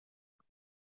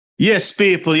Yes,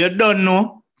 people, you don't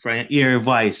know. From your ear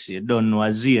voice, you don't know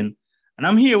a Zane. And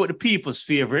I'm here with the people's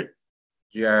favorite.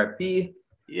 GRP.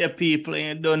 Yeah, people,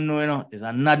 and you don't know, it's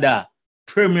another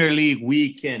Premier League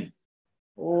weekend.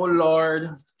 Oh,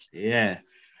 Lord. Yeah.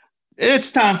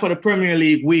 It's time for the Premier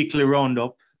League weekly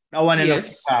roundup. That one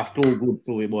Yes. Not too good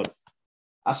for me, but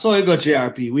I saw you got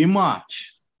GRP. We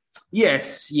march.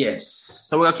 Yes.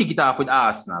 So we're going to kick it off with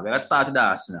Arsenal. We're going to start with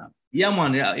Arsenal. Yeah,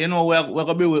 man. You know, we're going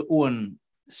to be with own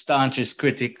staunchest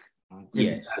critic.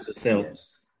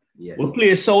 Yes. We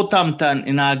play Southampton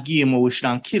in our game where we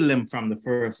should kill them from the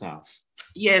first half.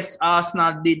 Yes,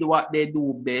 Arsenal did what they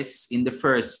do best in the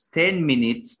first 10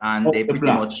 minutes and they pretty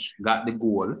much got the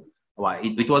goal. Well,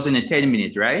 it was in a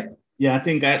 10-minute, right? Yeah, I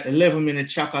think at 11-minute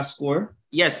Xhaka score.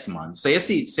 Yes, man. So you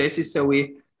see,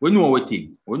 we know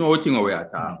everything. We know everything we are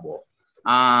talking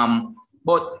about.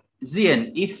 But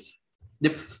Zane, if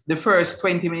the first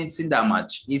 20 minutes in that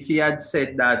match, if he had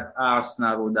said that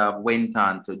Arsenal would have went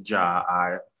on to draw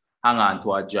or hang on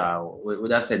to a draw, we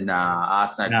would have said,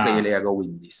 Arsenal clearly are going to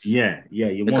win this. Yeah.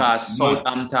 Because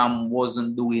Southampton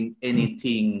wasn't doing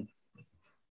anything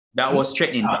that was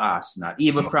threatening to Arsenal,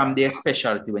 even from their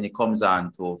specialty when it comes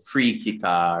on to free kick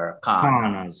or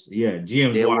corners. Yeah,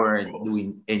 James they weren't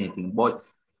doing anything. But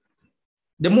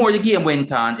the more the game went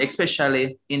on,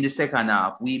 especially in the second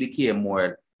half, we became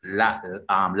more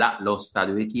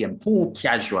lackluster. We became too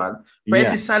casual.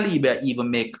 Francis Saliba even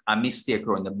make a mistake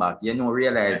around the back.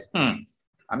 Realize,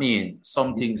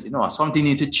 something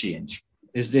need to change.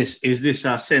 Is this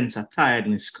a sense of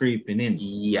tiredness creeping in?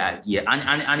 Yeah.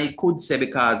 And it could say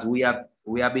because we have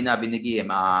been having the game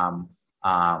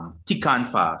thick and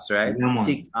fast, right? Yeah,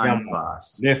 thick and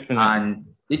fast. Definitely. And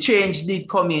the change did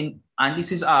come in, and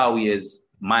this is always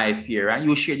my fear. And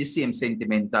you share the same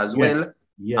sentiment as well.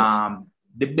 Yes.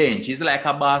 The bench is like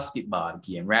a basketball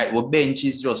game, right? Our bench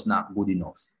is just not good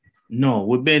enough. No,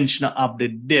 we bench not have the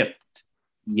depth.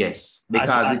 Yes,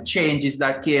 because the changes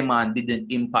that came on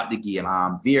didn't impact the game.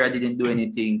 Vera didn't do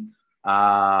anything.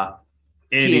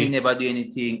 Kane never did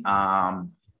anything.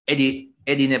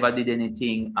 Eddie never did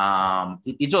anything.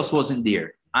 It just wasn't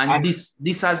there. And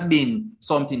this has been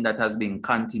something that has been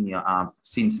continuing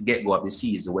since get-go of the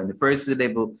season. When the first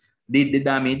level did the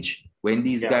damage, when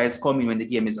these guys come in, when the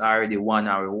game is already 1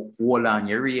 hour all on,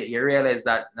 you realize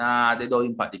that they don't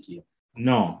impact the game.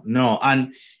 No.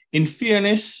 And in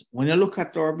fairness, when you look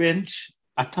at our bench,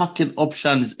 attacking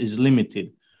options is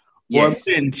limited. Yes.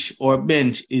 Our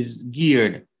bench is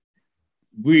geared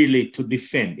really to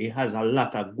defend. It has a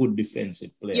lot of good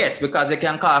defensive players. Yes, because you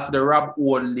can call for the Rob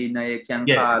Holding, you can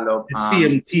call up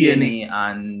Tierney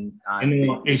and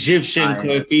Shevchenko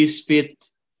if he's fit.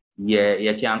 Yeah,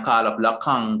 you can call up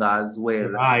Lakanga as well.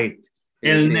 Right.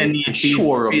 El Neni if he's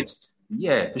fit.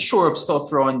 Yeah, to shore up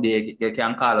stuff around there, you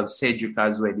can call up Cedric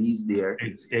as well. He's there.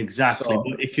 Exactly. So,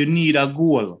 but if you need a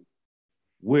goal,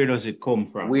 where does it come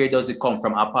from? Where does it come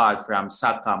from apart from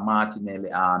Saka, Martinelli,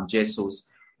 Jesus?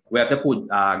 We have to put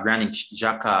Granit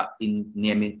Xhaka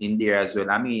in there as well.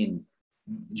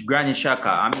 Granit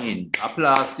Xhaka,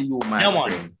 applause to you, man.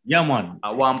 Yeah, man.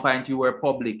 At one point, you were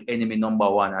public enemy number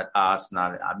 1 at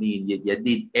Arsenal. You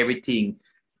did everything.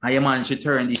 And you managed to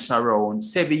turn this around.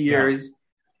 7 years.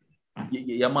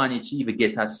 You managed to even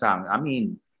get a song.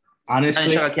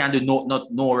 Honestly, Xhaka can't do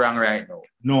no wrong right now.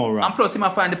 No wrong. And plus, he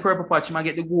might find the purple patch, he might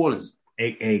get the goals.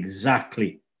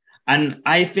 Exactly. And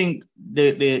I think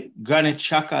the Granit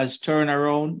Xhaka's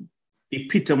turnaround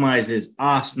epitomizes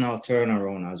Arsenal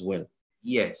turnaround as well.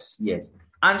 Yes.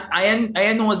 And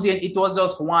I know it was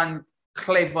just one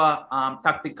clever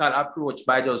tactical approach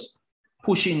by just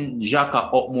pushing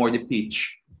Xhaka up more the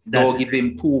pitch. Don't give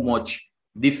him too much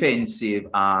defensive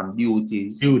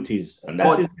duties. And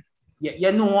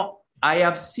I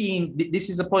have seen this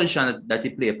is a position that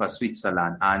he played for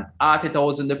Switzerland, and Arteta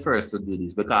wasn't the first to do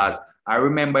this because I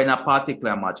remember in a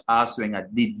particular match, Arsene Wenger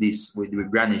did this with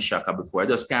Granit Xhaka before. I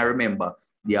just can't remember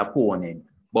the opponent,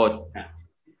 but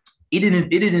it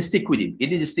didn't stick with him. It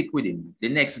didn't stick with him. The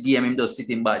next game, him just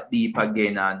sitting back deep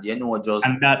again, and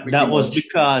that was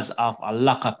because of a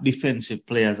lack of defensive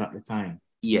players at the time.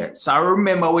 Yeah, so I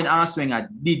remember when Arsene Wenger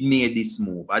did make this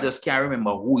move. I just can't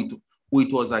remember who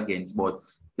it was against, but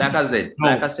like I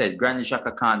said, Granit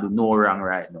Xhaka can't do no wrong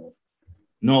right now.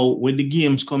 No, with the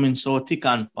games coming so thick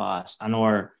and fast, and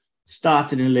our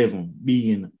starting 11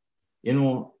 being,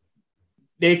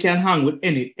 they can hang with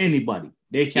anybody.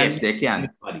 Yes, they can.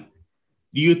 Anybody.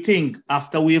 Do you think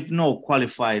after we've now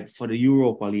qualified for the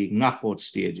Europa League knockout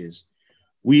stages,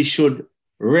 we should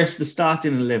rest the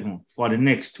starting 11 for the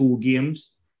next 2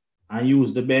 games and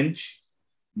use the bench?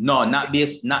 No, not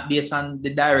based on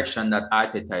the direction that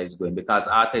Arteta is going, because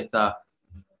Arteta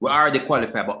we already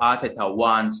qualified, but Arteta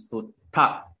wants to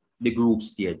top the group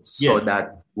stage so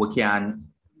that we can,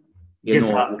 get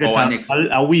our next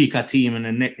a weaker team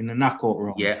in the knockout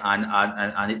round. Yeah,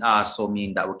 and it also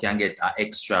means that we can get an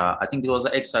extra. I think it was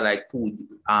an extra like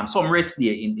some rest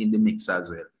there in the mix as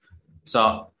well.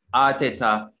 So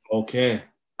Arteta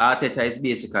is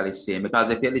basically saying, because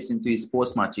if you listen to his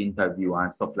post-match interview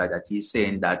and stuff like that, he's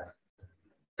saying that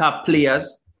top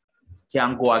players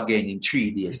can go again in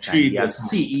 3 days time. He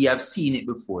have seen it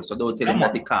before, so don't tell him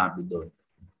that it can't be done.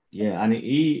 Yeah, and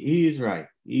he is right.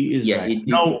 He is right.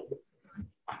 No,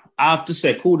 I have to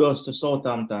say kudos to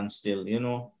Southampton still,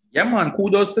 Yeah, man,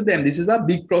 kudos to them. This is a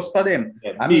big plus for them.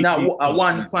 Yeah, I mean, at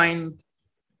one point,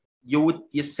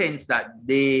 you sense that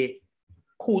they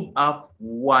could have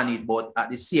won it, but at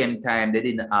the same time, they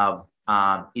didn't have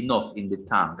enough in the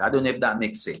tank. I don't know if that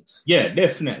makes sense. Yeah,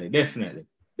 definitely.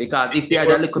 Because if they had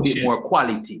a little bit more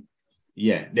quality,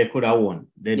 they could have won.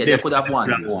 They could have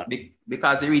won.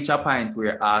 Because they reached a point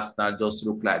where Arsenal just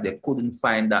looked like they couldn't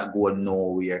find that goal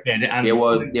nowhere. Yeah,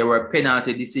 there were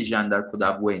penalty decisions that could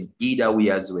have went either way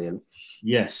as well.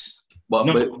 Yes. But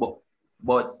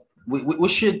we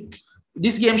should.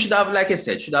 This game should have, like I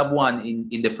said, should have won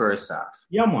in the first half.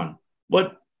 Yeah, man.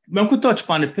 But we could touch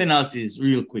upon the penalties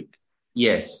real quick.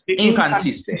 Yes.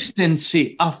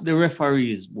 Inconsistency of the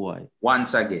referees, boy.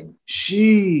 Once again.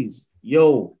 Jeez.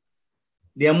 Yo.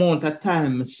 The amount of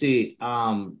time I say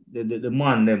the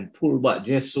man them pull back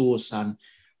Jesus and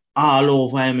all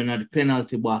over him in the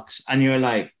penalty box, and you're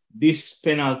like, this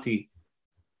penalty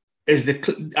is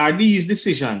these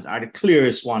decisions are the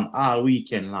clearest one all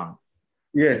weekend long.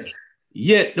 Yes.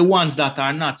 Yet the ones that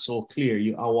are not so clear,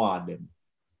 you award them.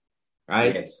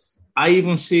 Right? Yes. I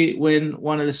even see when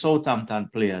one of the Southampton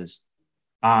players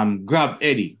grabbed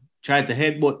Eddie. Tried to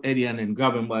headbutt Eddie and then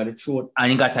grab him by the throat.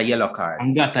 And he got a yellow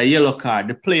card.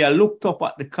 The player looked up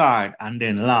at the card and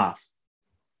then laughed.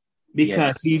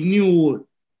 Because he knew,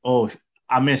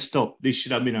 I messed up. This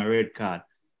should have been a red card.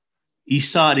 He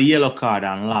saw the yellow card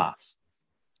and laughed.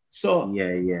 So,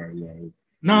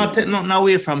 Now, take nothing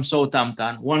away from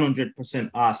Southampton. 100%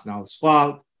 Arsenal's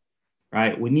fault.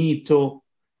 Right? We need to,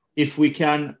 if we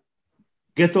can,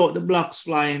 get out the blocks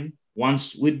flying.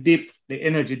 Once we dip, the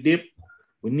energy dip,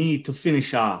 we need to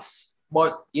finish off.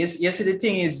 But yes, the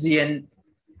thing is, the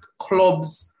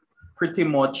clubs pretty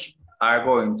much are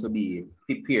going to be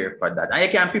prepared for that. And you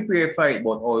can prepare for it,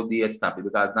 but how do you stop it?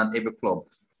 Because not every club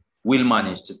will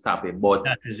manage to stop it. But,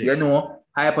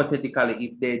 hypothetically,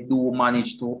 if they do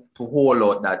manage to hold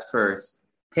out that first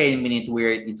 10 minutes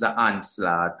where it's an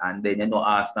onslaught, and then,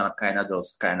 Arsenal kind of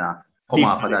come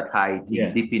off of that high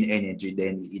thing, dip in energy,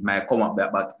 then it might come up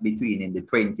back between in the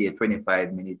 20 or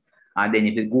 25 minutes. And then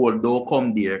if the goal don't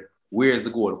come there, where's the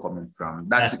goal coming from?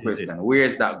 That's the question.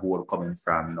 Where's that goal coming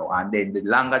from now? And then the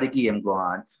longer the game go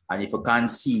on, and if you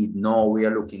concede, now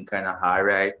we're looking kind of hard,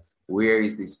 right? Where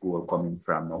is this goal coming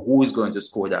from now? Who is going to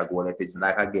score that goal? If it's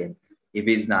like, again, if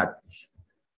it's not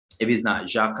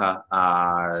Xhaka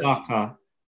or Xhaka.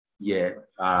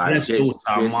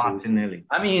 Martinelli.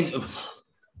 I mean,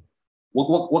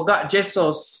 we got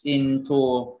Jesus in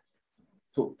to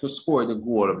score the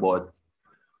goal, but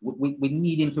we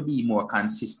need him to be more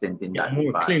consistent in that.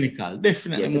 More part. Clinical,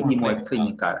 definitely. More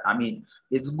clinical. I mean,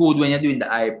 it's good when you're doing the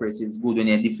high press. It's good when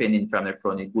you're defending from the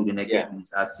front. It's good when you get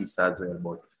these assists as well.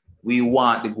 But we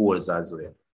want the goals as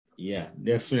well. Yeah,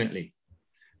 definitely.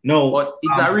 No, but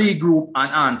it's a regroup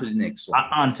and on to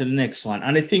the next one.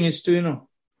 And the thing is, too,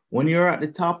 when you're at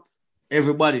the top,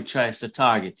 everybody tries to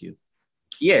target you.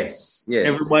 Yes.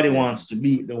 Everybody wants to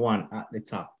be the one at the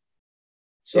top.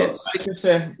 So, like I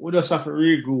said, we just have to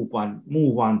regroup and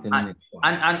move on to the next one.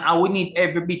 And we need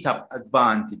every bit of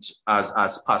advantage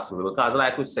as possible, because,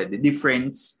 like we said, the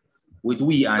difference with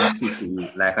we and City,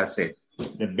 like I said,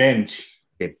 the bench.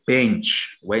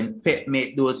 When Pep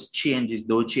make those changes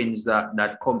that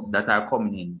are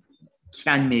coming in,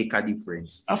 can make a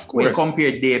difference. Of course. When you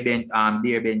compare their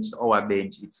bench to our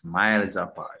bench, it's miles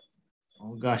apart.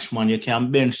 Oh gosh, man, you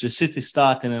can bench the City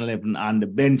starting 11 and the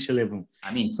bench 11.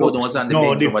 I mean, Foden was on the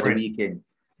bench over the weekend.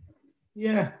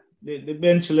 Yeah, the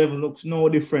bench 11 looks no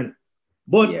different.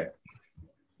 But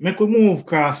make we move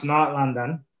across North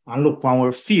London and look for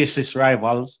our fiercest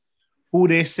rivals, who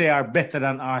they say are better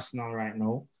than Arsenal right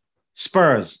now.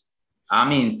 Spurs. I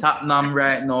mean, Tottenham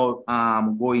right now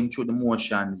going through the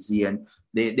motions, and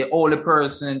the only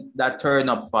person that turned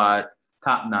up for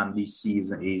Tottenham this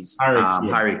season is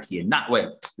Harry Kane. The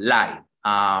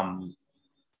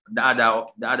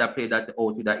other player that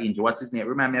out with that injury. What's his name?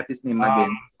 Remind me of his name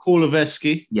again.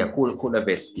 Kulusevski. Yeah,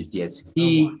 Kulusevski, yes.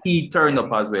 He turned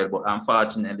up as well, but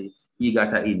unfortunately, he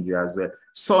got an injury as well.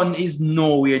 Son is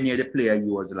nowhere near the player he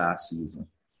was last season.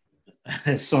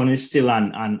 Son is still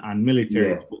on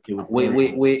military.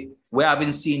 Yeah. We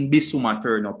haven't seen Bissouma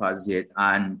turn up as yet,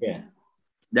 and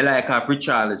the like of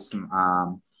Richarlison,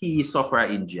 he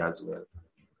suffered injury as well.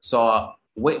 So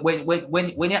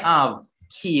when you have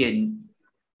Kane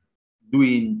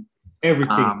doing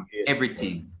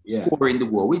everything, scoring the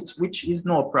goal, which is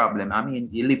no problem. I mean,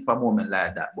 he live for a moment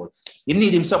like that, but you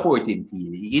need him supporting.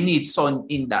 You need Son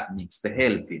in that mix to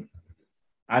help him.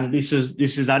 And this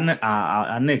is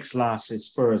our next loss is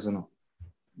Spurs,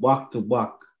 back to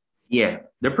back. Yeah,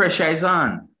 the pressure is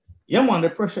on. Yeah, man, the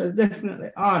pressure is definitely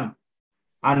on.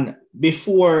 And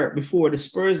before the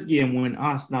Spurs game when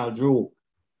Arsenal drew,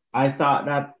 I thought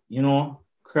that,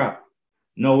 crap.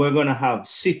 Now we're going to have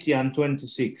City on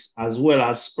 26 as well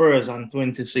as Spurs on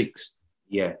 26.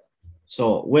 Yeah.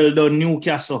 So, well done,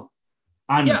 Newcastle.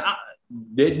 And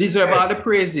they deserve all the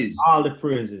praises. All the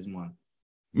praises, man.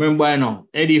 Remember,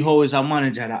 Eddie Howe is a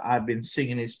manager that I've been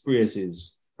singing his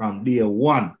praises from day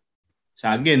one. So,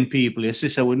 again, people, your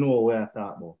sister will know what we're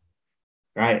talking about.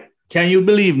 Right? Can you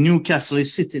believe Newcastle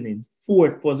is sitting in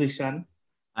 4th position?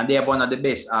 And they have one of the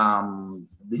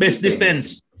best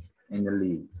defense in the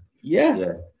league.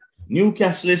 Yeah.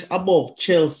 Newcastle is above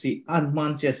Chelsea and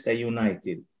Manchester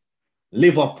United.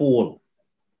 Liverpool.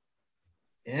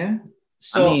 Yeah.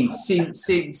 So, I mean,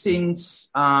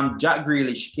 since Jack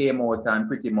Grealish came out and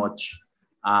pretty much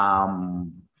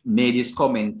made his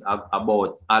comment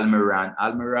about Almiron.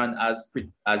 Almiron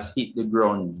has hit the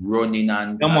ground running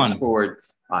and has scored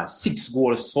 6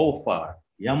 goals so far.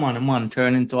 Yeah, man, the man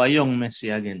turned into a young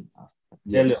Messi again.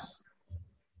 Yes.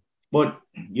 But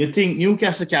you think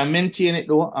Newcastle can maintain it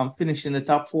though and finish in the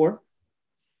top 4?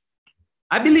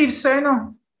 I believe so,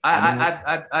 no.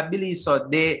 I believe so.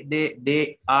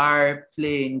 They are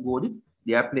playing good.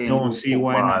 They are playing good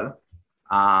football.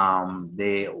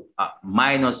 They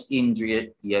minus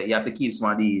injury. You have to keep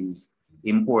some of these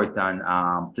important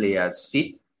players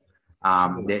fit.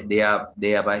 They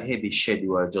have a heavy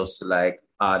schedule, just like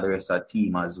the rest of the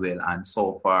team as well. And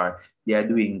so far, they are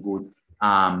doing good.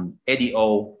 Eddie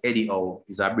Howe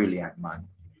is a brilliant man.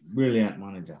 Brilliant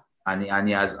manager. And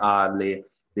he has all the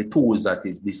tools at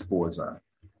his disposal.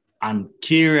 And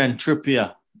Kieran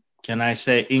Trippier, can I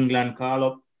say England call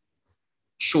up?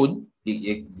 Should.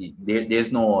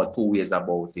 There's no two ways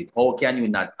about it. How can you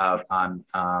not have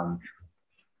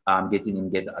getting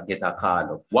him get a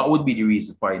call up? What would be the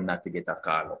reason for him not to get a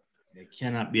call up? There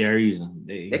cannot be a reason.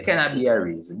 There cannot be a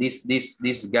reason.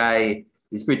 This guy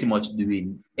is pretty much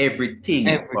doing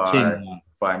everything.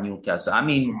 For Newcastle. I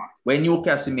mean, when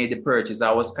Newcastle made the purchase,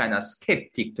 I was kind of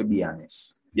skeptic, to be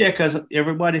honest. Yeah, because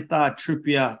everybody thought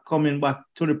Trippier coming back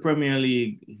to the Premier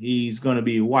League, he's going to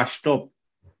be washed up.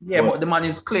 Yeah, but the man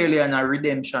is clearly on a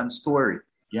redemption story.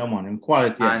 Yeah, man, in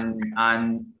quality.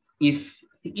 And if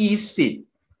he's fit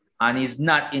and he's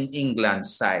not in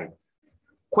England's side,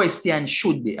 question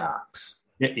should be asked.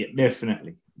 Yeah,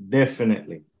 definitely.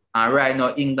 And right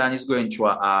now, England is going through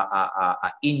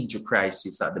a injury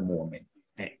crisis at the moment.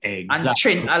 Exactly. And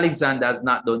Trent Alexander has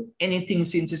not done anything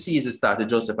since the season started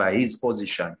to justify his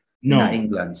position in the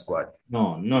England squad.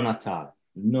 No, none at all.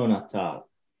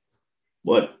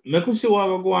 But we could see what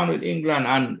we're going with England,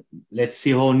 and let's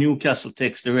see how Newcastle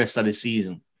takes the rest of the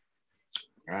season.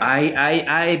 Right.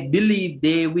 I believe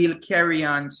they will carry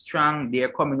on strong. They're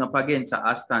coming up against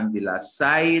Aston Villa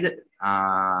side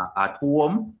at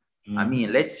home. Mm-hmm. I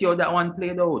mean, let's see how that one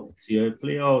played out.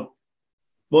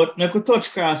 But we could touch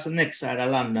across the next side of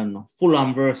London.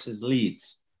 Fulham versus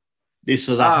Leeds. This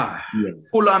was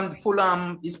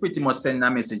Fulham is pretty much sending a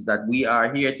message that we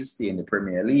are here to stay in the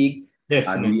Premier League.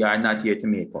 Definitely. And we are not here to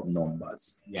make up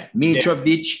numbers. Yeah.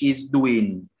 Mitrovic is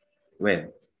doing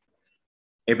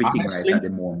everything right at the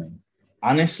moment.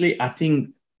 Honestly, I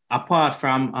think apart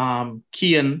from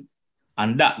Keane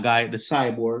and that guy, the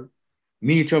cyborg,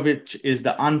 Mitrovic is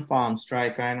the unfarmed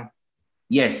striker.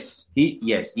 Yes, he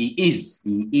is.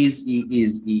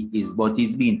 But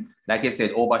he's been, like I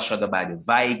said, overshadowed by the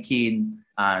Viking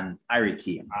and Harry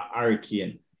Kane.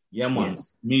 Yeah, man.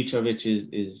 Yes. Mitrovic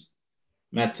is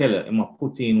I tell you, I'm gonna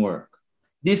put in work.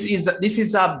 This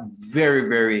is a very,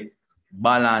 very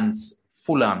balanced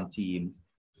Fulham team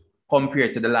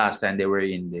compared to the last time they were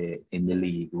in the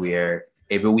league, where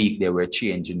every week they were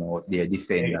changing out their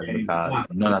defenders because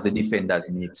none of the defenders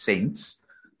made sense.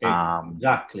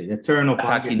 Exactly. The turn up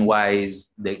attacking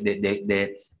wise,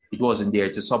 it wasn't there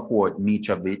to support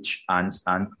Mitrovic and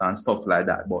stuff like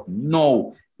that. But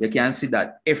no, you can see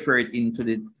that effort into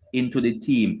the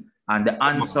team. And the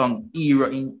unsung hero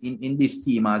in this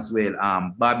team as well,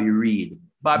 Bobby Reid.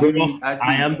 Bobby Reid has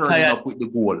been turning up with the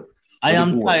goal. I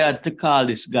am tired to call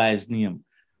this guy's name.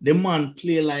 The man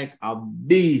play like a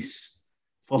beast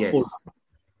for Fulham.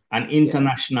 And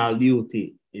international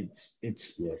duty.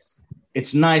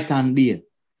 It's night and day.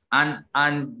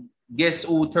 And guess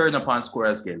who turned up and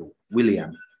scored as well?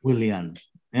 Willian.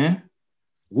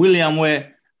 Willian,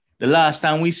 where the last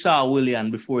time we saw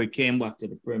Willian before he came back to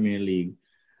the Premier League,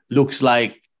 looks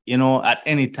like, at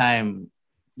any time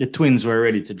the Twins were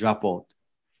ready to drop out.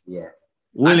 Yeah.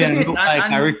 Willian looked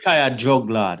like a retired drug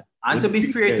lord. And to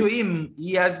be fair to him,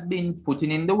 he has been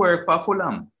putting in the work for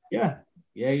Fulham. Yeah,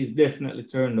 he's definitely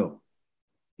turned up.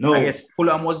 No, I guess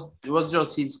Fulham was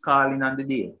just his calling on the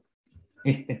day.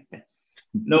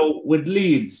 No, with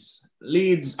Leeds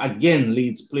played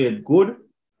good.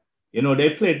 They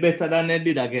played better than they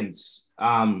did against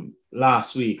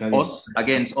last week.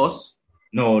 Against us?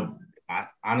 No,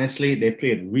 honestly, they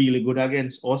played really good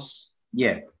against us.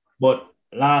 Yeah. But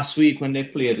last week when they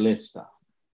played Leicester,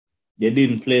 they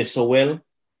didn't play so well.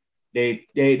 They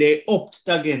upped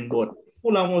it again, but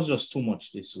Fulham was just too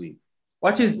much this week.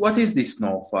 What is this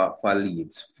now for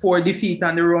Leeds? 4 defeat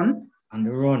on the run? On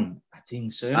the run, I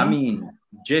think so. I mean,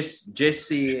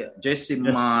 Jesse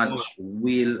Marsch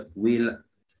will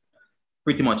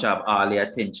pretty much have all the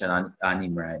attention on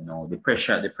him right now. The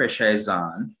pressure is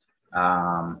on.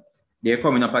 They're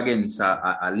coming up against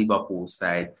a Liverpool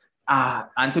side.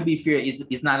 And to be fair,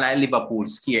 it's not like Liverpool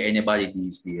scare anybody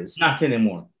these days. Not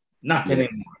anymore.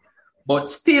 But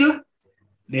still,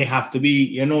 they have to be,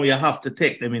 you have to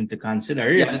take them into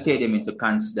consideration. You have to take them into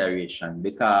consideration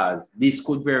because this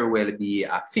could very well be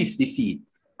a 50 feet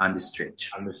on the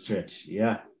stretch.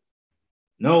 Yeah.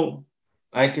 No,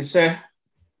 like you say,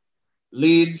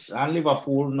 Leeds and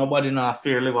Liverpool, nobody now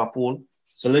fear Liverpool.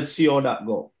 So let's see how that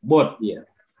go. But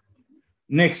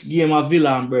next game of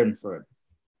Villa and Brentford.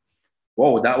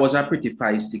 Wow, that was a pretty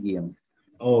feisty game.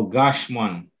 Oh gosh,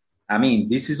 man. I mean,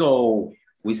 this is all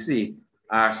we see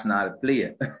Arsenal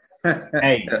play.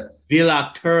 Hey,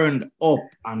 Villa turned up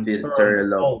and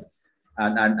turned up.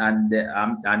 And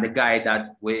the guy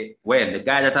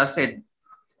that I said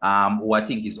who I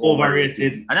think is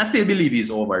overrated. And I still believe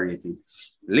he's overrated.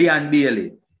 Leon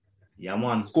Bailey. Yeah,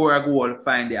 man. Score a goal,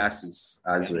 find the assist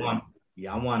as well. Man.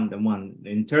 Yeah, man. The man.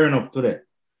 Then turn up today.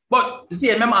 But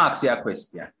see, let me ask you a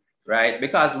question, right?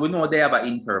 Because we know they have an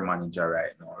Inter manager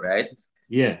right now, right?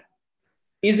 Yeah.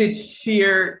 Is it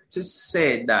fair to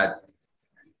say that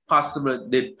possibly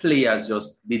the players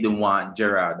just didn't want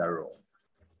Gerrard around?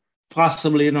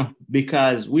 Possibly,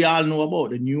 because we all know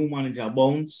about the new manager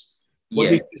bounce.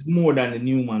 But this is more than the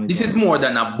new manager. This is more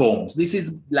than a bounce. This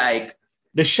is like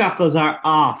the shackles are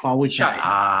off, and which I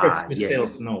express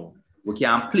myself now. We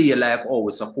can play like we're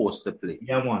supposed to play.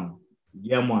 Yeah, man.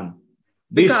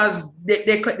 Because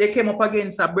they came up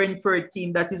against a Brentford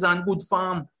team that is on good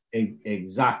form.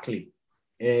 Exactly.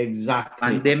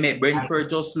 And they made Brentford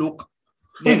just look.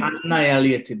 They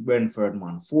annihilated Brentford,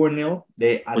 man. 4-0.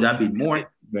 They would have been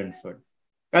more. Brentford.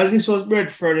 Because this was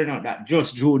Brentford, that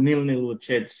just drew 0-0 with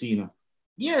Chelsea.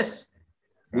 Yes.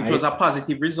 Which was a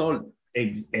positive result.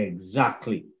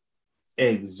 Exactly.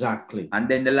 And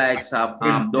then the likes of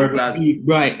Douglas. Beat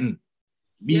Brighton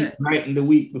the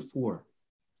week before.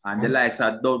 And the likes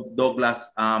of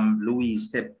Douglas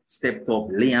Luiz stepped up.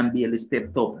 Liam Bailey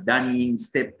stepped up. Danny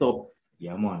stepped up.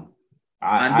 Yeah, man.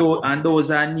 And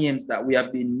those are names that we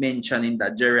have been mentioning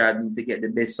that Gerrard need to get the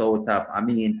best out of. I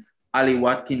mean, Ali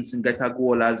Watkinson got a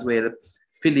goal as well.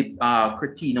 Philip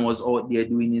Coutinho was out there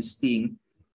doing his thing.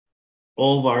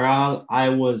 Overall, I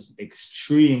was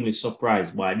extremely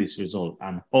surprised by this result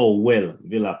and how well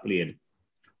Villa played.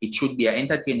 It should be an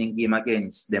entertaining game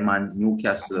against them and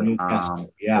Newcastle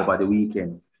over the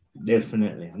weekend.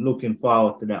 Definitely. I'm looking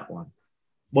forward to that one.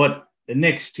 But the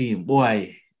next team,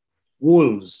 boy,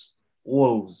 Wolves,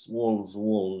 boy.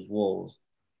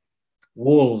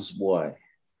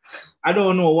 I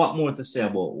don't know what more to say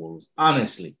about Wolves,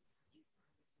 honestly.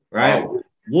 Right? Oh.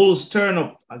 Wolves turn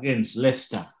up against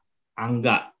Leicester and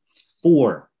got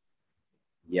 4.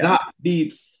 Yeah. Got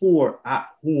beat 4 at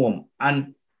home.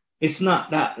 And it's not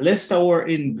that Leicester were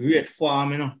in great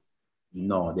form,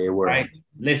 No, they were. Right?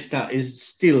 Leicester is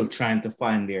still trying to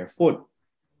find their foot.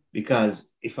 Because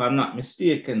if I'm not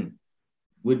mistaken,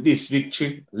 with this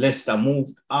victory, Leicester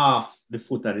moved off the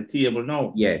foot of the table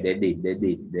now. Yeah, they did. They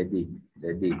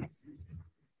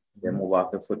moved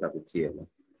off the foot of the table.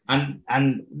 And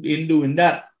in doing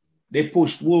that, they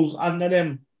pushed Wolves under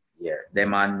them. Yeah,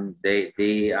 them and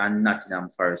they and Nottingham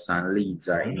Forest and Leeds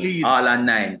are all on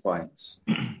 9 points.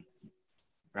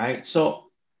 Right.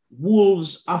 So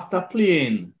Wolves, after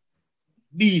playing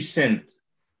decent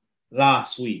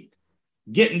last week,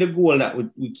 getting the goal that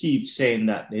we keep saying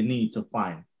that they need to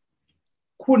find.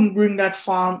 couldn't bring that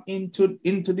farm into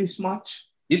this match.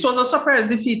 This was a surprise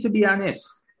defeat, to be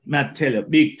honest. Not tell you,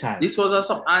 big time. This was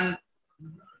the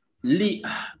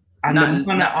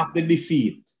manner of the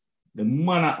defeat. The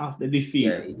manner of the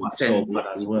defeat was so bad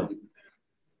as well.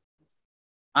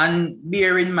 And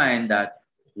bear in mind that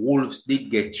Wolves did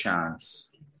get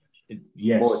chance.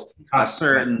 Yes. But a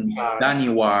certain Danny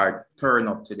Ward turned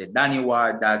up today. Danny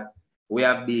Ward that we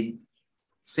have been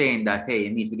saying that, hey,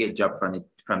 you need to get job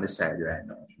from the side right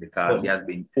now because he has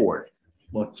been poor.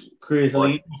 But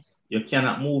crazily, you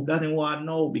cannot move Danny Ward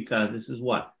now because this is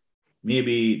what?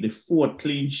 Maybe the 4th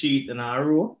clean sheet in a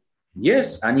row?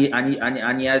 Yes, and he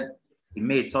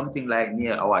made something like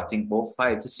I think about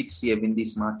 5 to 6 saves in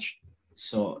this match.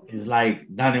 So it's like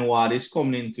Danny Ward is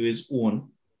coming into his own,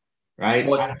 right?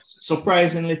 But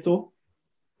surprisingly too,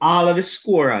 all of the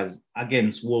scorers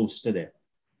against Wolves today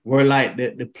were like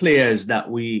the players that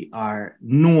we are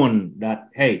known that,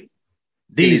 hey,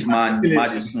 these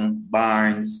Madison,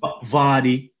 Barnes,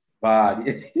 Vardy.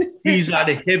 These are are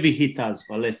the heavy hitters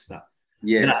for Leicester.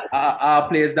 Yes, our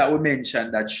players that we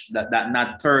mentioned that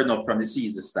not turn up from the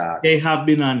season start. They have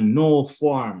been on no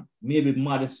form. Maybe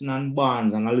Madison and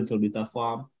Barnes and a little bit of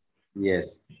form.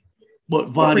 Yes.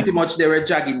 But Vardy, pretty much they were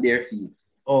dragging their feet.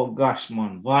 Oh gosh,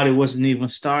 man. Vardy wasn't even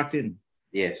starting.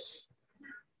 Yes.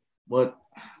 But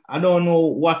I don't know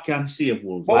what can save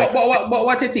Wolves. But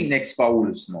what do you think next for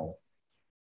Wolves now?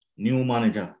 New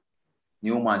manager.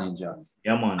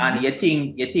 Yeah, man. And you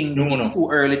think it's too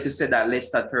early to say that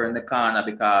Leicester turn the corner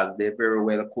because they very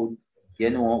well could.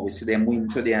 We see them win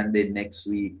today and then next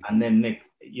week. And then next,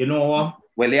 you know what?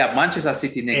 Well, they have Manchester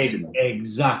City next.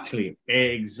 Exactly.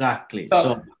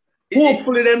 So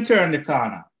hopefully them turn the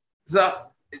corner.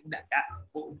 So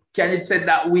can it say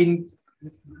that win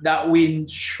coming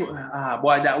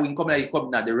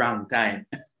at the wrong time?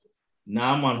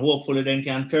 Nah, man. Hopefully, they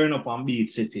can turn up and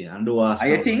beat City and do us.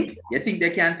 You think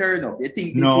they can turn up? You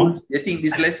think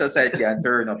this Leicester side can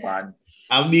turn up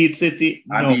and beat City?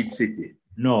 Beat City.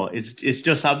 No, it's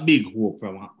just a big hope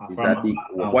from. A big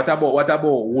hope. What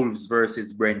about Wolves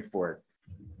versus Brentford?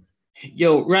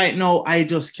 Yo, right now I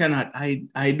just cannot.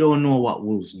 I don't know what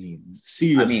Wolves need.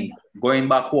 Seriously. I mean, going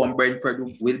back home, Brentford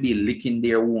will be licking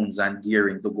their wounds and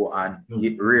gearing to go and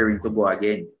rearing to go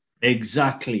again.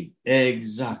 Exactly.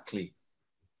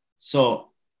 So,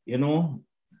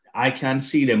 I can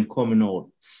see them coming out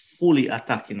fully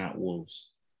attacking at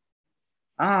Wolves.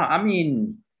 I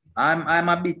mean, I'm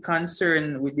a bit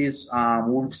concerned with this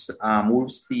Wolves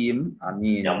team. I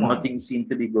mean, nothing seems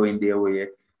to be going their way.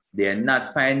 They're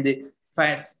not finding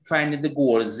the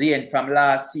goals. And from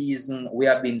last season, we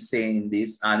have been saying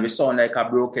this, and we sound like a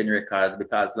broken record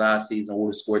because last season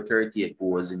we scored 38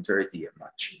 goals in 38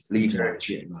 matches. League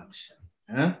match.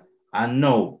 Huh? And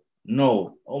no.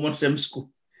 How much them score?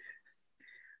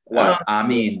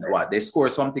 They score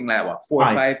something like 4 or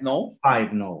 5 now?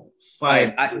 5 now.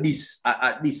 5 at this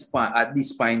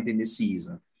point in the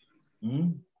season.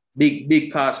 Mm-hmm.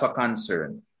 Big cause for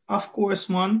concern. Of course,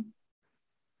 man.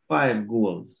 5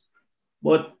 goals.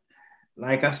 But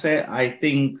like I said, I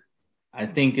think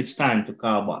it's time to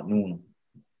call back Nuno.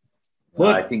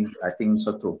 But I think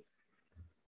so too.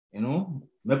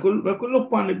 We could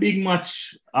look on the big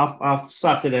match of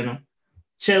Saturday, no?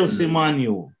 Chelsea Man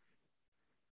U.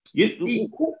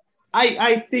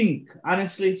 I think,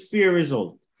 honestly, fair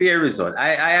result.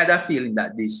 I had a feeling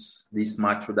that this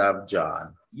match would have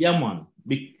drawn. Yeah, man.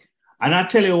 And I'll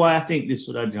tell you why I think this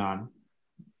would have drawn.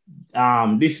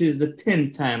 This is the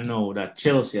 10th time now that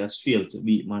Chelsea has failed to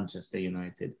beat Manchester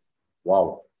United.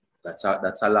 Wow. That's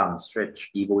a long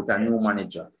stretch, even with a new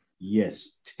manager.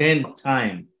 Yes, 10th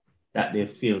time that they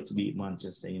failed to beat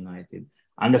Manchester United.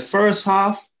 And the first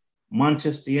half,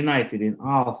 Manchester United, in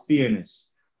all fairness,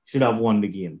 should have won the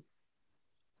game.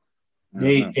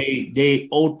 They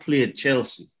outplayed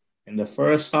Chelsea in the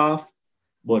first half,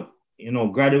 but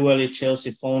gradually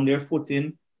Chelsea found their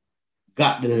footing,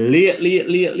 got the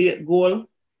late goal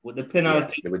with the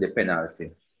penalty. Yeah, with the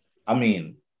penalty. I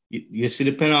mean, you see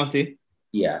the penalty?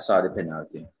 Yeah, I saw the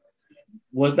penalty.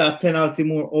 Was that penalty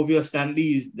more obvious than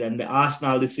the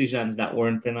Arsenal decisions that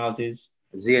weren't penalties?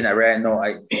 Zena, right now,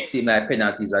 it seems like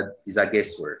penalties is a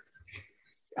guesswork.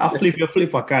 You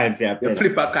flip a coin for you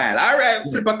flip a coin. All right,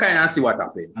 flip a coin and see what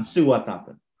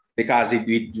happens. Because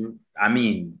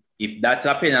if that's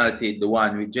a penalty, the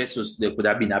one with Jesus, there could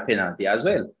have been a penalty as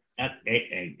well.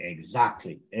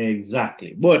 Exactly.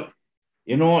 But,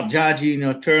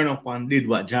 Jorginho turned up and did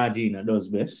what Jorginho does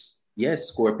best. Yes,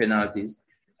 score penalties.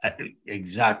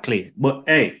 Exactly. But,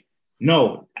 hey,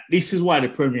 no, this is why the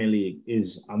Premier League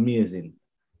is amazing.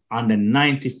 On the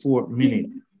 94th minute,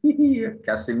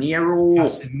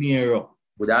 Casemiro.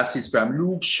 With assist from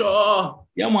Luke Shaw.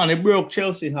 Yeah, man, it broke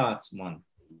Chelsea hearts, man.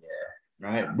 Yeah.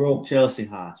 Right? Broke Chelsea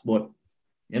hearts. But,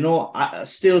 you know, I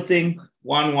still think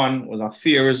 1-1 was a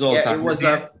fair result. Yeah, it was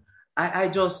I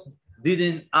just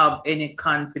didn't have any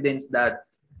confidence that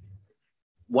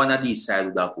one of these sides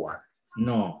would have won.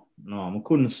 No, I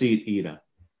couldn't see it either.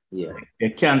 Yeah. They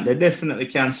definitely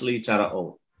cancel each other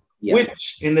out. Yeah.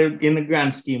 Which in the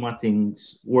grand scheme of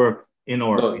things work in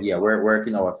our favor. Yeah, we're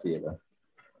working our favor.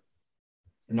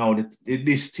 You know,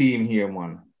 this team here,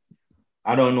 man.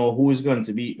 I don't know who is going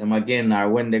to beat them again or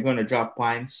when they're going to drop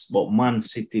points, but Man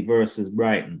City versus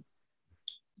Brighton.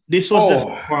 This was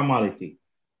the formality.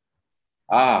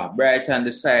 Brighton,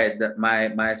 the side that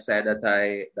my side that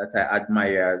I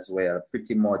admire as well.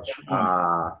 Pretty much.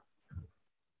 I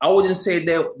wouldn't say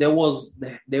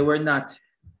they were not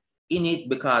in it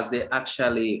because they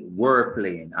actually were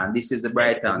playing, and this is the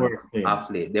Brighton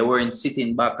athlete. They weren't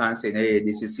sitting back and saying, "Hey,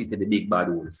 this is City, the big bad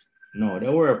wolf." No, they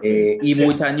were even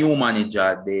with a new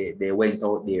manager. They went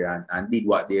out there and did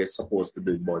what they're supposed to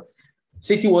do, but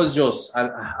City was just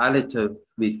a little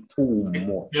bit too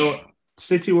much.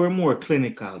 City were more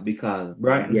clinical because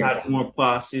Brighton had more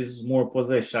passes, more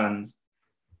possessions,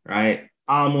 right?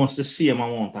 Almost the same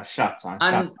amount of shots and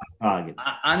shots on target.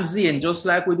 And Zane, just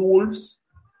like with Wolves,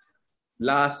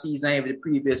 last season, even the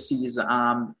previous season,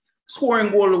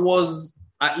 scoring goal was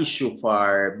an issue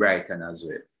for Brighton as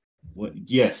well. Well,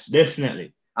 yes,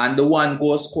 definitely. And the one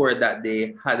goal scorer that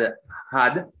they had,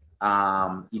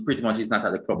 he pretty much is not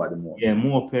at the club at the moment. Yeah,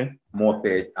 Mope,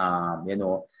 you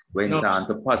know, went on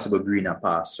to possible greener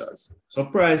pastures.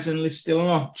 Surprisingly, still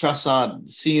not. Trossard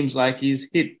seems like he's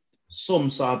hit some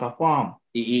sort of form.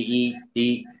 He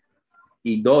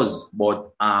does,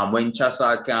 but when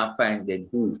Trossard can't find, then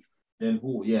who?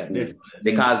 Yeah, definitely.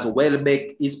 Because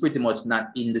Welbeck is pretty much not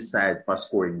in the side for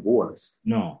scoring goals.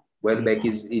 No. Welbeck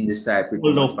is in the side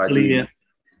pretty much for doing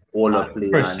all of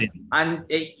play. And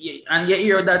you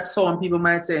hear that some people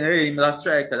might say, hey, he's a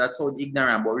striker, that's so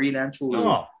ignorant, but really and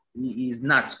truly, he's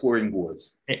not scoring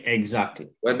goals. Exactly.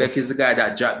 Welbeck is the guy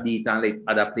that drop beat and let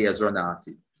other players run off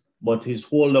it. But his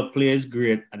hold-up play is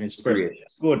great and his pressure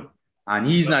is good. And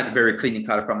he's not very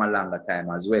clinical from a longer time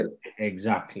as well.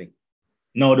 Exactly.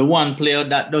 No, the one player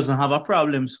that doesn't have a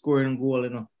problem scoring goal, you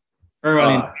know,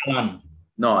 Erling Haaland.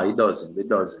 No, he doesn't.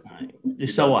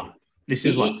 This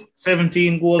is what?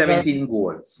 17 goals? 17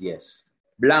 goals, yes.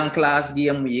 Blank last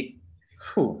game week.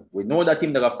 We know that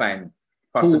him gonna find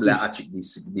possibly a trick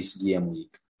this game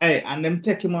week. Hey, and them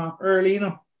take him off early, you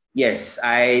know? Yes,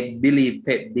 I believe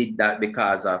Pep did that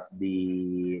because of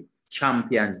the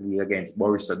Champions League against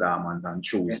Borussia Dortmund on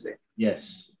Tuesday.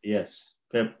 Yes.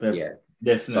 Pep. Yeah.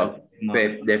 Definitely. So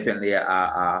Pep definitely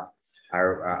I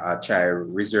try to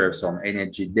reserve some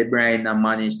energy. De Bruyne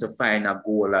managed to find a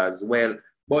goal as well.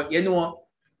 But you know,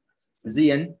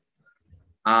 Zane,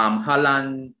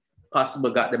 Haaland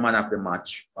possibly got the man of the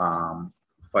match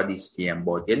for this game.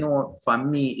 But you know, for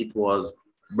me, it was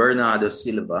Bernardo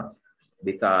Silva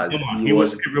because he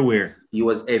was everywhere. He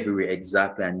was everywhere,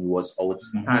 exactly, and he was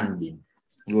outstanding.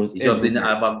 He just didn't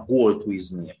have a goal to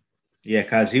his name. Yeah,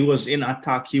 because he was in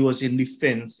attack, he was in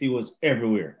defense, he was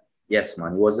everywhere. Yes,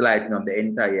 man. He was lighting up the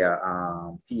entire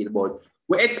field. But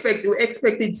we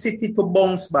expected City to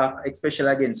bounce back,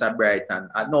 especially against Brighton.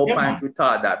 At no point we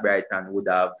thought that Brighton would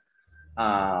have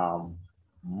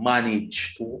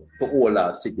managed to hold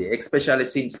our City, especially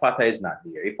since Potter is not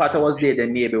there. If Potter was there,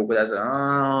 then maybe we could have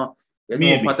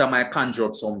said, Potter might conjure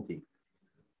up something.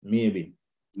 Maybe.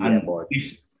 Yeah, and but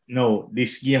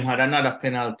this game had another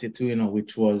penalty too, you know,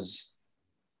 which was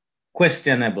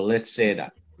questionable, let's say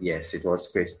that. Yes, it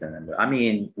was questionable. I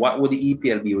mean, what would the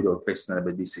EPL be without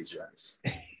questionable decisions?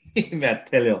 I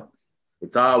tell you.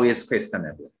 It's always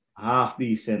questionable. Half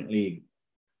decent league.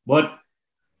 But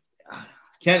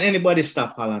can anybody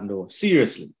stop Haaland though?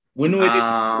 Seriously. We know it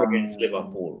is against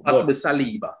Liverpool. Possibly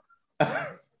Saliba.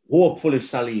 Hopefully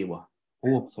Saliba.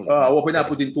 Hopefully. I hope we're not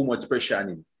putting too much pressure on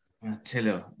him. I tell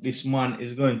you, this man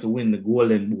is going to win the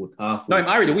Golden Boot halfway. No, I'm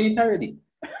already winning already.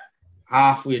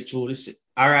 Halfway through this.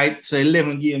 All right, so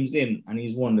 11 games in, and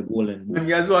he's won the Golden Boot. And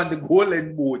he has won the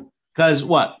Golden Boot. Because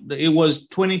what? It was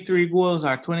 23 goals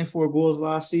or 24 goals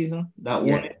last season that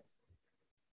won it.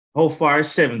 How far?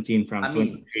 17 from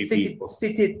 23 people.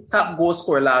 City top goal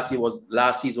scorer last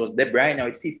season was De Bruyne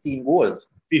with 15 goals.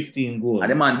 15 goals.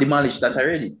 And the man demolished that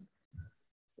already.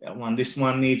 Yeah, man, this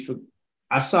man need to.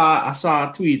 I saw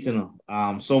a tweet, you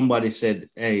know. Somebody said,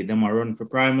 hey, them are running for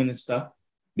Prime Minister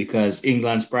because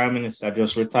England's Prime Minister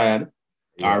just retired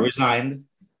or resigned.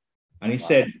 And he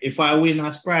said, if I win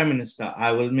as Prime Minister,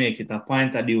 I will make it a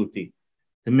point of duty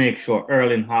to make sure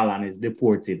Erling Haaland is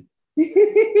deported.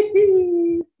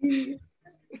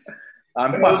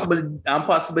 And possible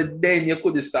then you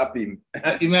could stop him.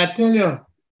 You may tell you.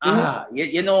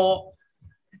 You know,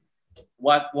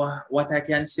 what I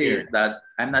can say is that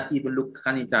I'm not even looking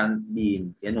at it and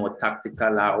being,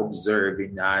 tactical or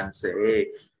observing and say, hey,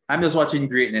 I'm just watching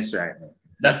greatness right now.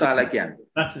 That's all I can do.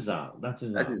 That is all. Because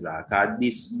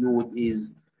this youth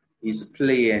is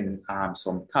playing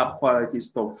some top quality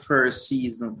stuff, first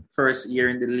year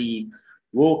in the league.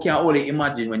 We can only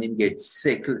imagine when he gets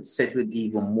settled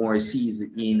even more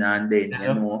season in and then,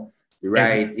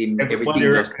 everything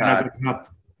just starts.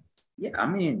 Yeah, I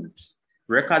mean,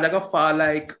 record that go fall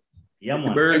like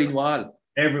the Berlin Wall.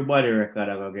 Everybody record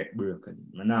that go get broken.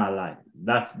 I'm not lying.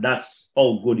 That's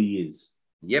how good he is.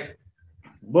 Yep.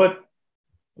 But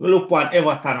we look at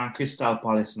Everton and Crystal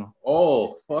Palace now.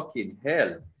 Oh, fucking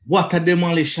hell. What a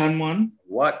demolition, man.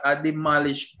 What a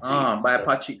demolition. By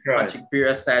Patrick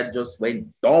Vieira side just went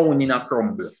down in a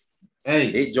crumble. Hey.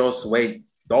 It just went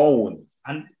down.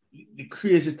 And the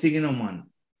crazy thing, man.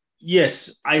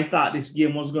 Yes, I thought this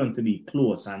game was going to be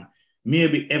close and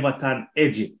maybe Everton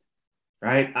edge it,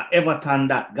 right? Everton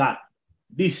that got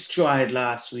destroyed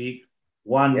last week,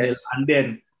 1-0, and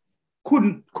then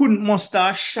couldn't muster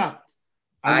a shot.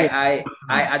 I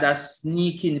had a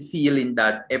sneaking feeling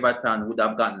that Everton would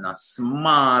have gotten a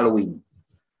small win.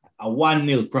 A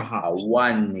 1-0 perhaps. A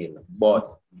 1-0.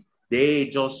 But they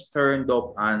just turned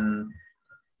up and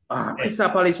Crystal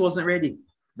Palace wasn't ready.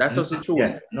 That's just the truth.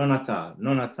 Yeah, none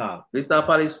at all. Crystal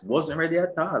Palace wasn't ready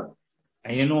at all.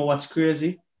 And you know what's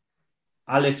crazy?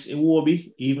 Alex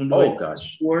Iwobi, even though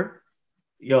scored,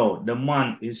 the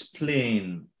man is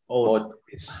playing out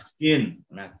his skin.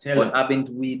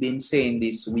 We've been saying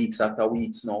this weeks after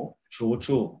weeks now.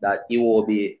 True. That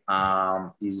Iwobi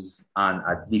is on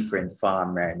a different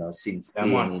form right now since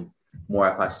playing more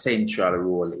of a central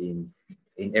role in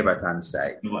Everton's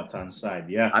side.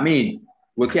 Yeah. I mean,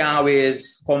 we can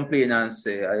always complain and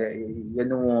say,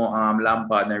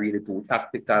 Lampard not really too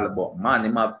tactical, but man,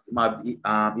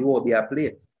 he will be a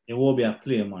player. It will be a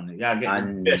player, man. Yeah, get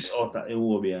the best out of it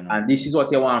will be. And this is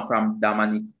what you want from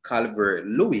Dominic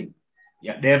Calvert-Lewin.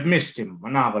 Yeah, they have missed him.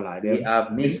 I'm not gonna lie. They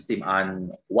have missed him,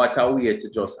 and what a way to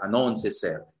just announce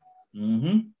yourself.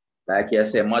 Mm-hmm. Like you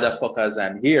say, motherfuckers,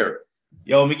 I'm here.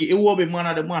 Yo, it will be man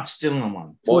of the match still, no,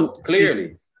 man. But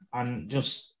clearly. And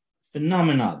just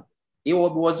phenomenal. It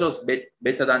was just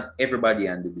better than everybody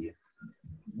on the day.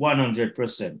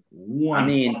 100%. I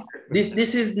mean,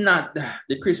 this is not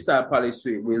the Crystal Palace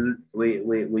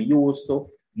we used to.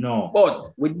 No.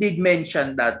 But we did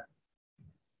mention that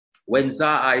when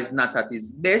Zaha is not at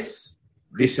his best,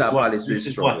 this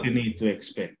is what you need to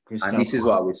expect. And this is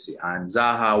what we see. And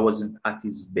Zaha wasn't at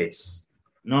his best.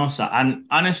 No, sir. And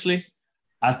honestly,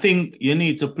 I think you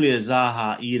need to play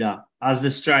Zaha either as the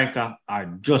striker or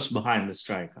just behind the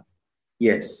striker.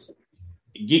 Yes.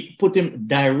 Put him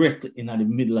directly in the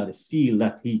middle of the field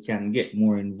that he can get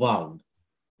more involved.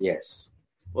 Yes.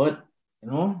 But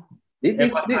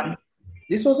this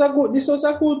was a good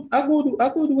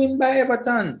win by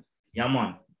Everton. Yeah,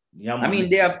 man. I mean,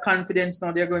 they have confidence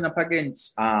now. They're going up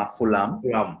against Fulham.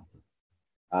 When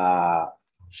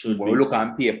we look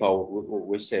on paper,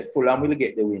 we say Fulham will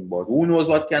get the win, but who knows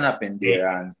what can happen there?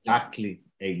 And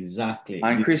exactly.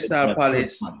 And Crystal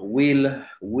Palace will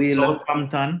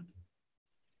Southampton.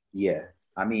 Yeah,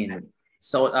 I mean,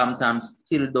 Southampton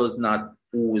still does not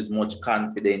ooze much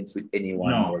confidence with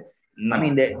anyone. No. I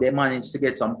mean, they managed to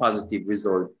get some positive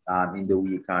result in the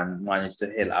week and managed to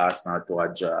held Arsenal to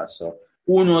a draw. So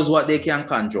who knows what they can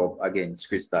conjure up against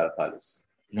Crystal Palace?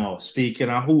 No, speaking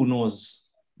of who knows,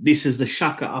 this is the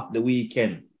shocker of the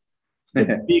weekend.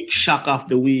 The big shock of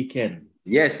the weekend.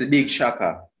 Yes, the big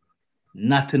shocker.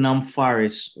 Nottingham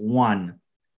Forest 1,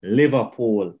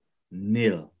 Liverpool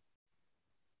 0.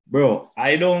 Bro,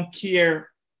 I don't care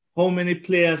how many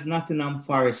players Nottingham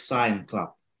Forest signed,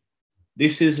 club.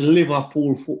 This is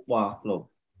Liverpool Football Club.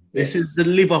 This is the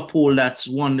Liverpool that's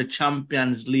won the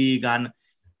Champions League and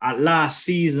last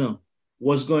season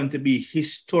was going to be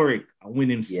historic,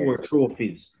 winning 4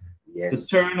 trophies. Yes.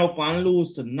 To turn up and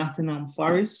lose to Nottingham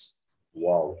Forest?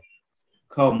 Wow.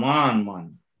 Come on,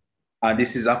 man. And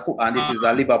this is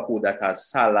a Liverpool that has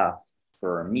Salah,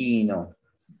 Firmino,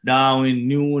 Darwin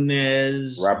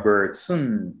Núñez,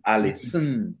 Robertson,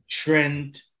 Alisson,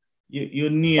 Trent, you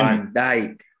name it. Van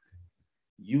Dijk.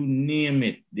 You name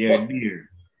it, they're there.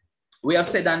 We have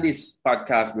said on this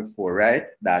podcast before, right,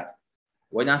 that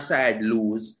when a side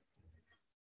lose,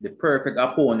 the perfect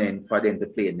opponent for them to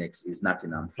play next is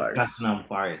Nottingham Forest. Nottingham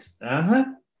Forest.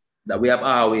 That we have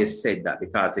always said that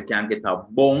because they can get a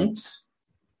bounce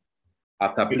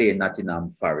after playing Nottingham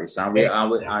Forest. And we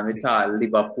thought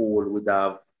Liverpool would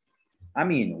have I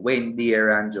mean, went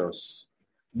there and just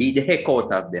beat the heck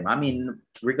out of them. I mean,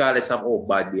 regardless of how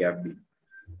bad they have been.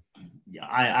 Yeah,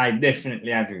 I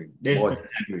definitely agree. Definitely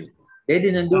agree. They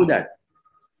didn't do that.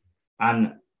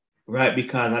 And right,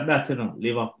 because of that,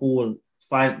 Liverpool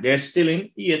they're still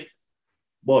in 8th,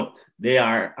 but they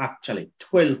are actually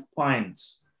 12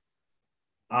 points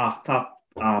off top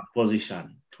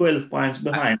position. 12 points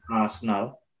behind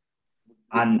Arsenal.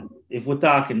 And if we're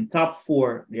talking top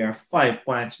 4, they are 5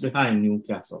 points behind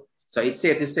Newcastle. So it's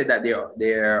safe to say that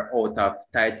they're out of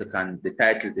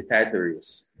the title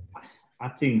race. I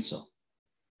think so.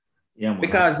 Yeah, man.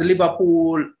 Because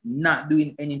Liverpool not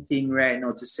doing anything right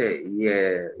now to say,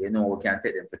 yeah, we can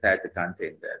take them for title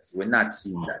contenders. We're not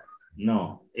seeing that.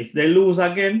 No. If they lose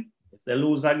again,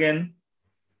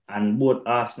 and both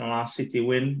Arsenal and City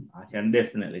win, I can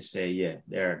definitely say, yeah,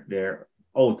 they're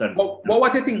out. And but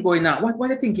what do you think going on? What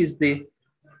do you think is the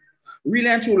really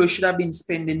and truly should have been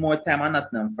spending more time on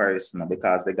Nottingham Forest now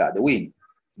because they got the win.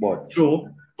 But true.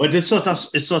 But it's sort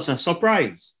of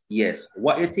surprise. Yes.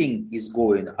 What do you think is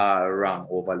going all wrong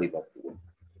over Liverpool?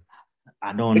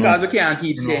 I don't know. Because we can't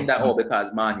keep saying that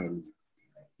because Mane.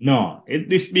 No,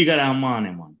 it's bigger than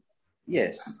Mane, man.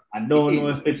 Yes. I don't know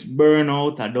if it's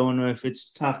burnout. I don't know if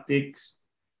it's tactics.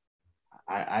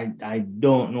 I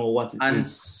don't know what it and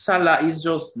is. Salah is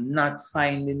just not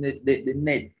finding the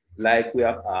net like we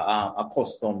are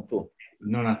accustomed to.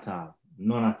 None at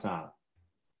all.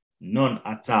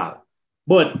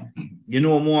 But you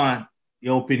know more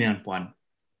your opinion, Juan.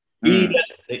 The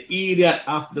idiot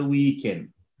of the weekend.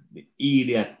 The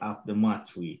idiot of the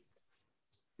match week.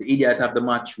 The idiot of the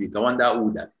match week. I wonder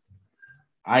who that.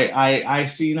 I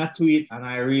seen a tweet and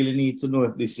I really need to know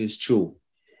if this is true.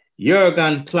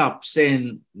 Jurgen Klopp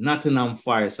saying Nottingham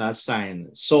Forest has signed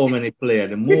so many players,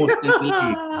 the most in the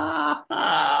league.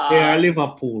 They are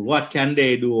Liverpool. What can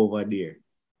they do over there?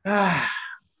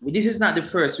 This is not the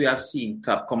first we have seen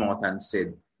Klopp come out and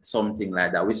said something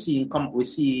like that. We see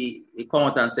he come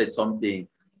out and said something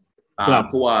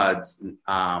towards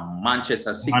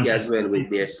Manchester City as well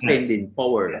with their spending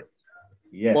power.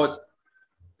 Yes. But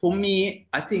for me,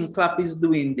 I think Klopp is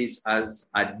doing this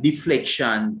as a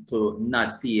deflection to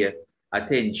not pay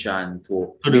attention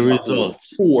to the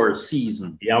results. Poor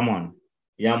season. Yeah, man.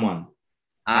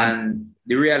 And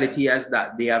the reality is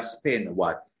that they have spent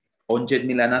what? 100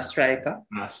 million a striker?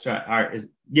 Or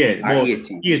 80.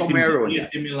 Somewhere around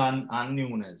 80 million and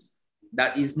Nunes.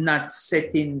 That is not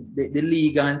setting the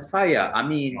league on fire. I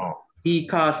mean, he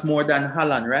costs more than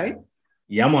Haaland, right?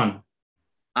 Yeah, man.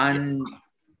 And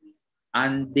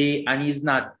he's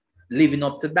not living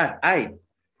up to that.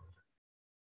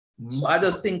 So I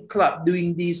just think Klopp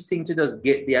doing these things to just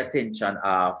get the attention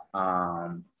of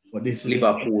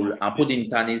Liverpool and putting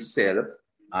it on himself.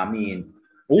 I mean,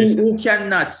 who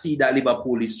cannot see that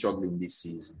Liverpool is struggling this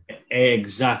season?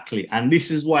 Exactly. And this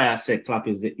is why I said Klopp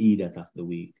is the idiot of the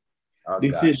week.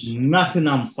 This is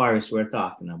Nottingham Forest we're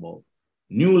talking about.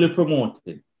 Newly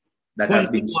promoted. That has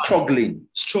been struggling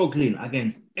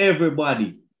against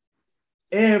everybody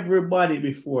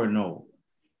before now.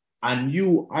 And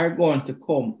you are going to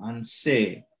come and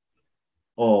say,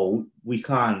 oh, we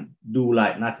can't do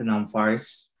like Nottingham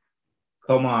Forest.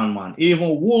 Come on, man.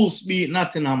 Even Wolves beat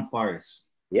Nottingham Forest.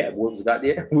 Yeah, Wolves got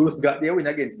their win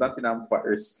against Nottingham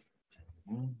Forest.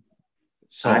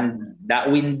 So, and that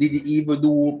win didn't even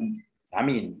do, I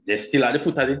mean, they're still at the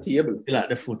foot of the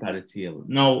table.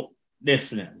 No,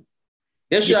 definitely.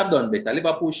 They should have done better.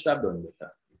 Liverpool should have done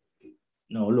better.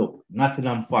 No, look,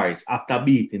 Nottingham Forest, after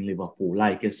beating Liverpool,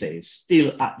 like you say, is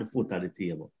still at the foot of the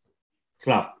table.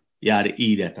 Klopp, you are the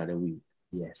idiot of the week.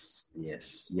 Yes. You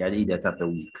are the idiot of the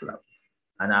week, Klopp.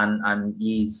 And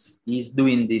he's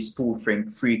doing this too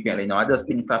frequently. I just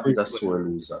think Klopp is a sore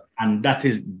loser. And that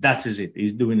is it.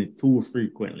 He's doing it too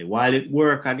frequently. While it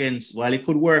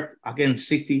could work against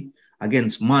City,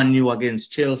 against Man U,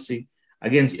 against Chelsea,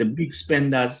 against the big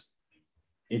spenders,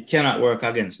 it cannot work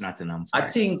against Nottingham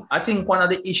Forest. I think one of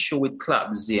the issue with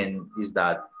Klopp, Zane, is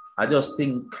that I just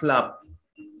think Klopp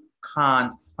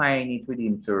can't find it with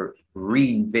him to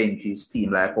reinvent his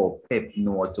team like how Pep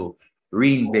knows to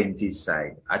reinvent his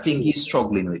side. I think he's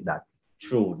struggling with that.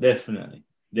 True, definitely.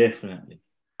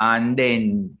 And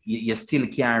then you still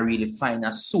can't really find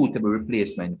a suitable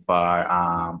replacement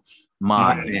for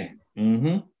Mane.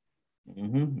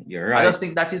 You're right. I just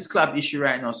think that is club issue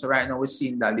right now. So right now we're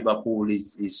seeing that Liverpool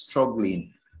is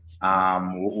struggling.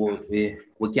 We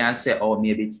can't say, oh,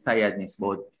 maybe it's tiredness,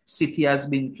 but City has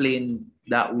been playing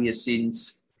that way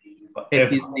since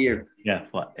Pep is there. Yeah,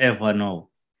 forever now.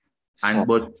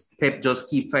 But Pep just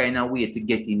keep finding a way to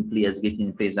get in players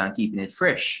and keeping it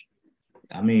fresh.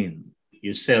 I mean,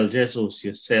 You sell Jesus,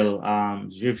 you sell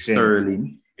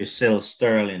Sterling. You sell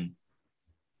Sterling.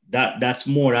 That's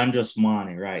more than just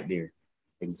money right there.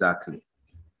 Exactly.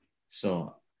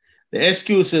 So the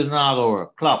excuse is not gonna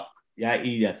work. Klopp, yeah,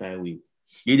 idiot of the week.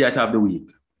 Idiot of the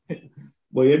week.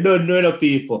 But you don't know the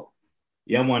people.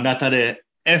 Yeah, man, that are the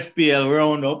FPL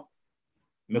roundup.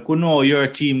 I could know your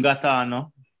team got on,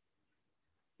 no?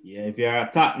 Yeah, if you're a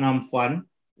Tottenham fan,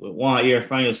 we want to hear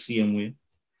from you same way.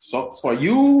 Sucks for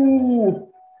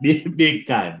you. Big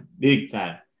time.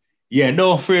 Yeah,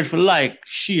 don't afraid for like,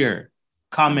 share,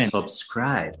 comment, and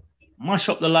subscribe. Mash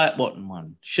up the like button,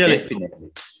 man.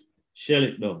 Definitely. Shell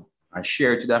it down. And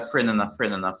share it to a friend and a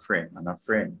friend and a friend and a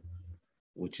friend.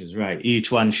 Which is right.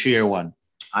 Each one share one.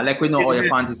 And like we know how your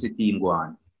fantasy team go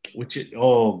on. Which is,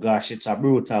 oh gosh, it's a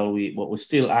brutal week, but we're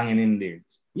still hanging in there.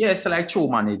 Yes, like true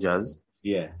managers.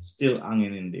 Yeah, still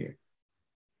hanging in there.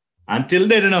 Until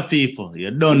then, enough people,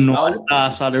 you don't know what the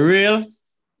last of the real,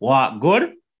 what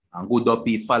good. And good up,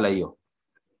 follow you.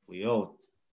 We out.